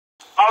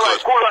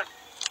Good. Cool.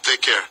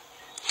 Take care.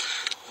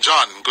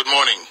 John, good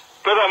morning.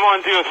 Pleasant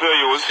morning to you, Sir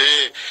Hughes.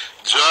 Hey,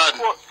 John,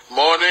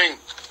 morning.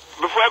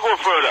 Before I go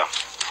further,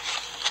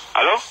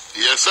 hello?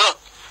 Yes, sir.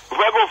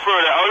 Before I go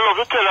further, I would love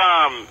to tell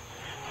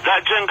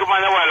that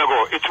gentleman a while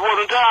ago, it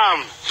wasn't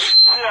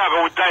Siaga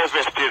who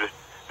divested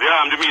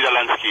the media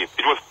landscape.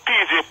 It was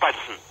P.J.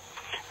 Patterson.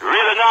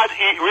 Radio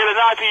Northeast,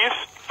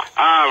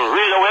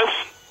 Radio West,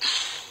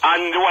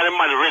 and the one in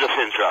Radio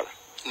Central.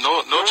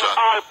 No, John.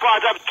 All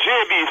part of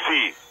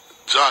JBC.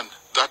 John,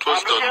 that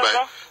was done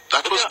by...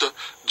 That was the...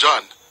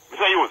 John.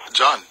 Mr. Hughes.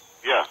 John.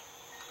 Yeah.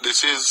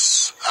 This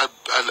is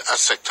a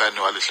sector I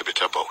know a little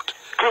bit about.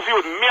 Cliff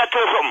Hughes, may I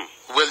tell you something?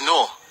 Well,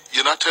 no.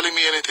 You're not telling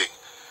me anything.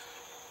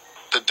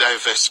 The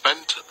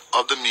divestment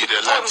of the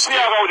media landscape.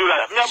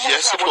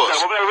 Yes, it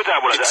was.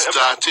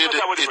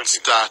 It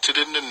started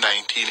in the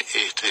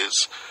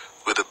 1980s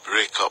with a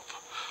breakup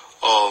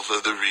of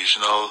the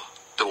regional,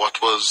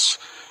 what was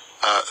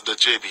the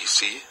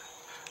JBC,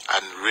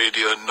 and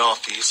Radio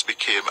Northeast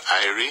became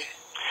IRI.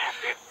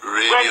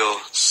 Radio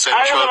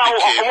Central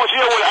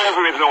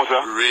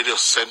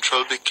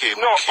became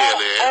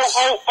KLS.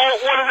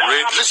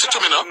 Listen to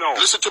me now.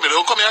 Listen to me.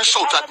 Don't come here and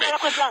shout at me.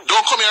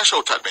 Don't come here and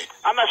shout at me.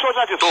 I'm not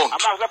shouting at you. Don't. I'm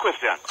asking a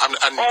question.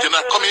 And you're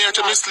not coming here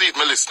to mislead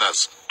my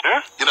listeners.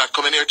 You're not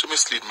coming here to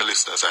mislead my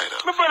listeners either.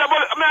 But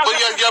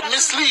you're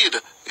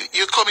mislead.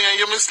 You come here and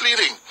you're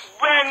misleading.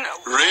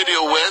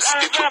 Radio West,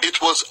 it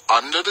was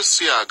under the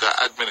Siaga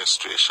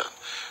administration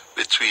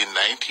between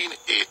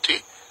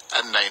 1980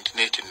 and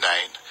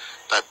 1989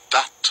 that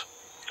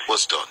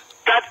was done.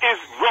 That is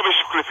rubbish,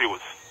 Cliff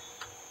Hughes.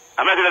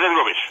 I'm not saying that is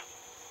rubbish.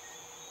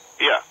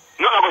 Yeah.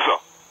 No, sir.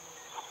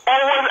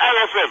 Always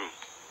RFM.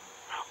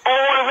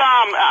 Always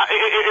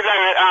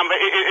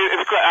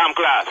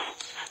class.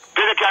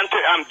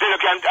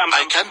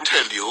 I can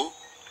tell you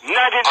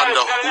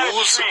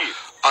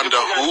under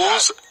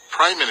whose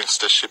prime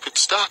ministership it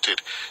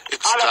started.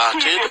 It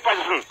started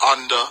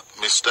under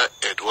Mr.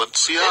 Edward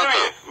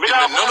Siaga.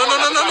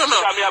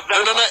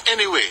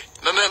 Anyway.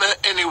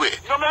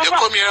 You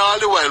come here all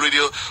the while with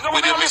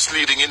your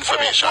misleading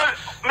information.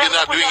 You're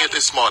not doing it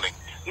this morning.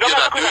 You're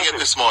not doing it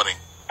this morning.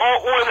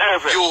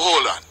 You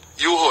hold on.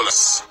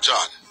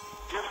 John.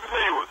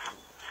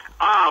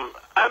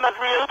 I'm not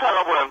really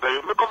talking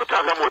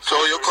about it.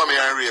 So you come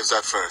here and raise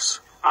that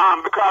first.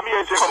 Because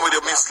come with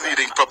your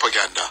misleading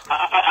propaganda.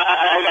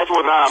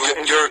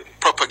 Your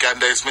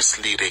propaganda is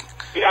misleading.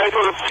 Yeah, it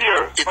was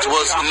fear. It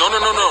was no.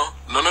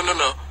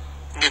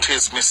 It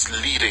is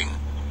misleading.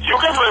 You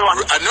can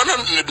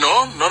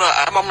No.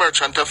 I'm a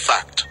merchant of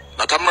fact,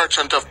 not a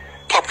merchant of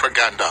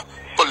propaganda,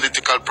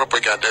 political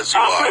propaganda as you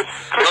are.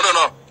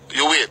 No.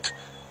 You wait.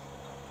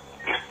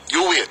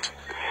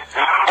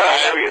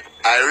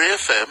 IRI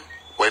FM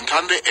went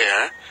on the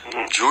air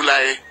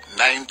July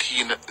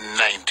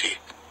 1990.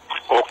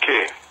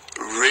 Okay.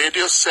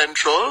 Radio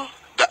Central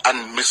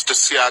and Mr.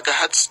 Siaga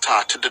had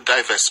started the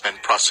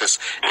divestment process.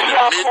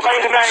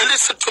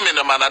 Listen to me,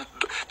 man, and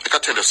I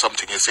can tell you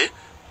something, you see?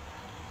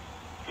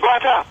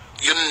 What?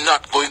 You're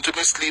not going to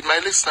mislead my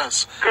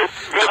listeners.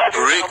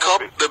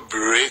 The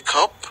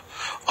breakup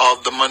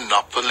of the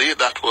monopoly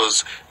that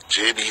was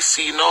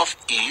JBC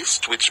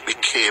Northeast, which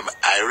became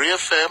IRI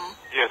FM.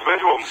 Yes,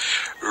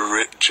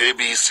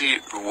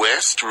 JBC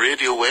West,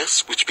 Radio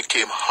West, which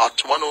became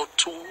Hot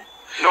 102.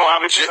 No,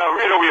 I'm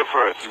Radio Wave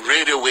first.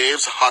 Radio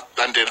Waves, Hot,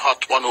 and then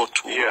Hot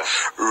 102. Yeah.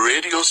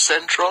 Radio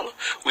Central,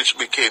 which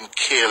became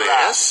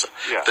KLS.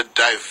 Yeah. The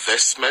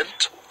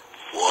divestment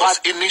was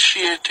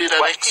initiated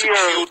and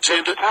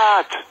executed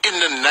in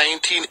the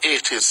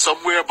 1980s,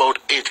 somewhere about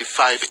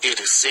 85,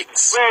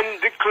 86. When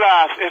the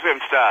Class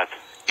FM start?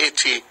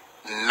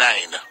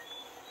 89.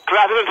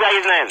 Class FM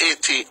start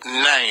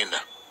 89.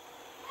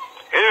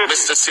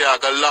 Mr.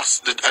 Siaga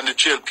lost, and the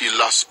GLP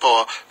lost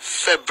power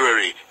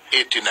February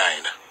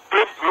 89.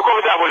 No.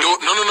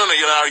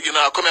 You're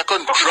not come here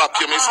and drop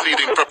your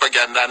misleading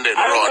propaganda and then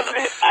run.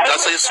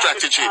 That's your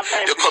strategy.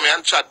 You come here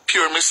and chat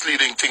pure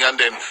misleading thing and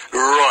then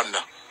run.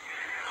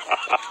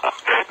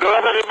 No,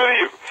 that's what you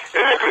believe.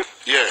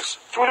 Yes.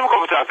 So what do you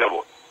come to talk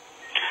about?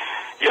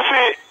 You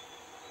see,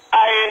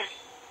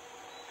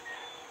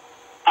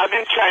 I've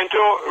been trying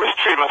to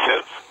restrain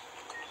myself.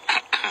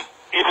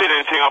 You said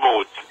anything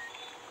about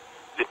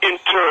the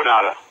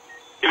internal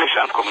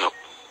elections coming up.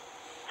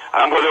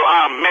 And I'm going to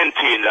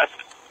maintain that.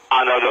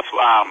 And I'll just,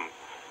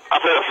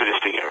 after this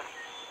thing here.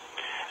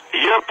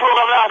 Your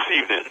program last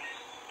evening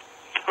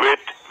with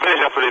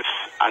Vanessa Phillips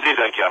and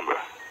Jason Campbell.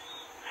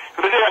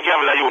 With Jason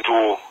Campbell and you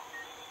two,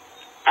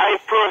 I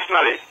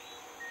personally,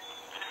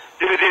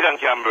 this is Jason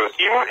Campbell,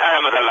 even I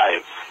am not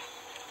alive.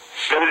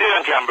 This is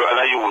Jason Campbell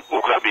and you who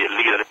could have been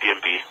leader of the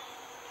PMP.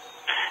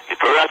 If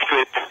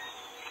Ratcliffe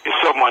is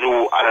someone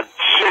who had a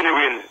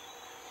genuine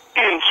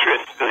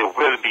interest in the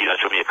well-being of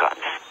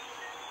Jamaicans.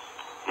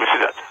 You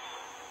see that?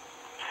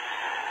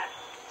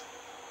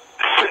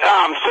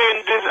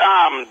 Saying this,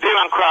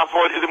 Dylan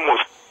Crawford is the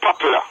most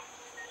popular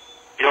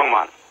young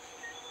man.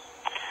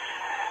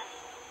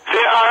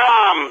 There are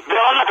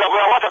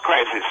a water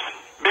crisis,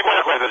 big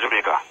water crisis in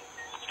Jamaica.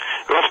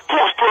 There was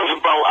spokesperson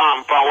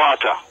for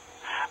water.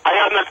 I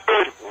have not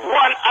heard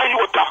one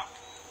iota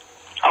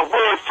a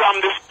word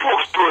from the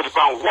spokesperson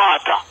for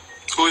water.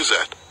 Who is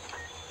that?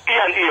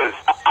 Ian Hughes.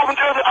 I haven't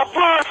heard a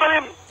word from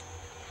him.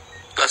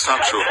 That's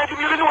not true. You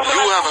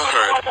haven't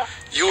heard.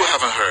 You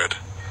haven't heard.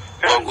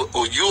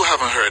 Well, you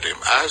haven't heard him.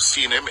 I've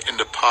seen him in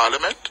the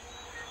parliament.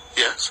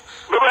 Yes.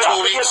 2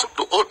 weeks.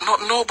 Oh,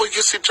 no, but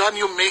you see, John,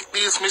 you make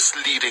these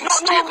misleading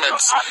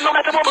statements.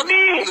 But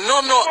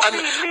no, and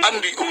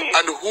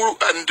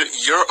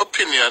your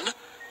opinion,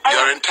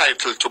 you're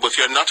entitled to, but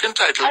you're not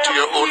entitled to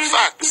your own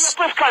facts.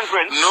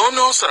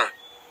 No, sir.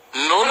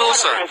 No,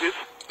 sir.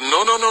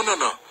 No.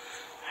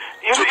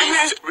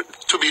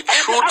 To be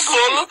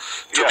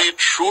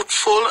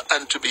truthful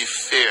and to be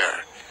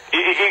fair.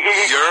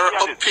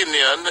 Your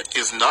opinion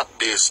is not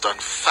based on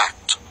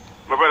fact.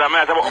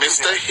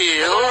 Mr.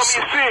 Hales,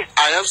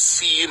 I have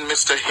seen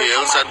Mr.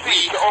 Hales, and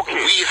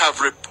we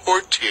have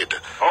reported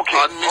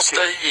on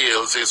Mr.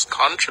 Hales'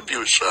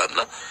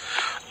 contribution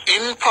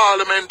in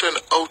Parliament and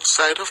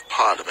outside of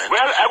Parliament.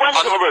 Well, I want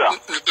to know,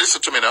 brother.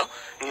 Listen to me now.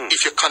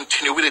 If you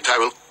continue with it, I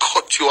will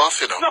cut you off,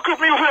 you know. No, Chris,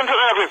 me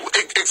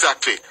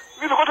Exactly.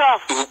 Me cut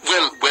off.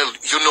 Well,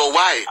 you know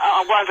why.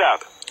 I want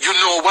that. You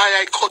know why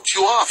I cut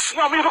you off.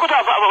 No, me cut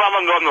off.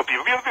 I'm not no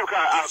people.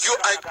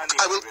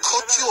 I will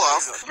cut you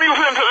off. Me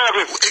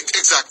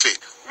Exactly.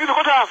 Me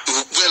cut off.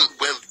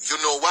 Well, you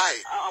know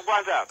why. I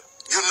want that.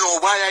 You know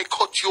why I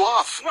cut you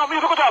off. No,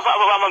 me cut off.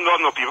 I'm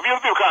not no people.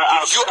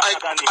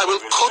 I will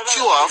cut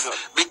you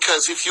off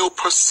because if you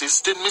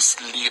persist in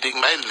misleading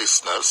my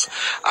listeners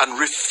and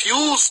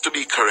refuse to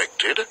be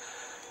corrected,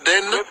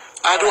 then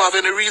I don't have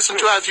any reason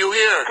to have you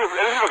here.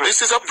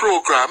 This is a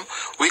program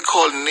we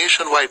call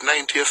Nationwide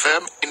 90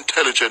 FM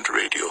Intelligent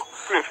Radio.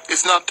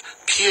 It's not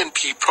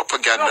PNP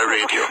propaganda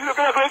radio.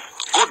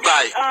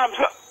 Goodbye.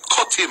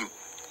 Cut him.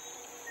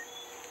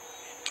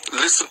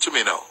 Listen to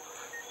me now.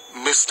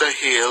 Mr.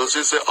 Hales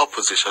is the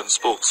opposition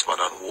spokesman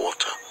on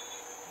water.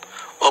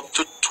 Up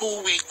to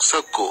 2 weeks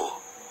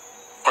ago,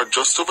 or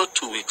just over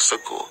 2 weeks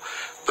ago,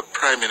 the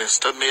Prime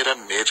Minister made a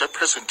major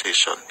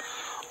presentation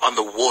on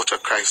the water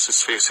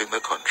crisis facing the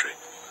country.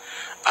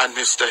 And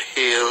Mr.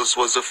 Hales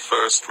was the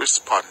first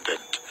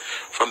respondent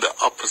from the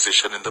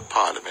opposition in the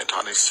Parliament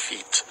on his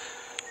feet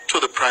to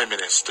the Prime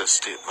Minister's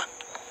statement.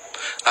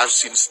 I've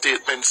seen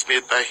statements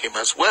made by him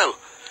as well,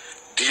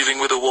 dealing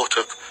with the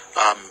water,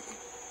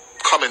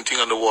 commenting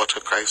on the water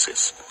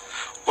crisis.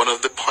 One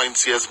of the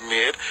points he has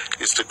made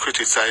is to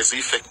criticize the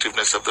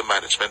effectiveness of the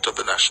management of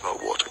the National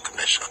Water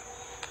Commission.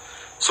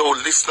 So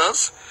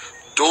listeners,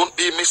 don't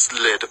be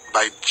misled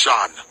by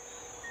John,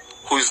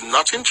 who is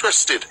not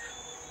interested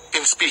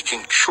in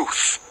speaking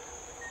truth.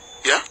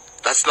 Yeah?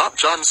 That's not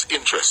John's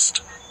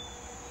interest.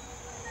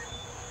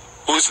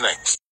 Who's next?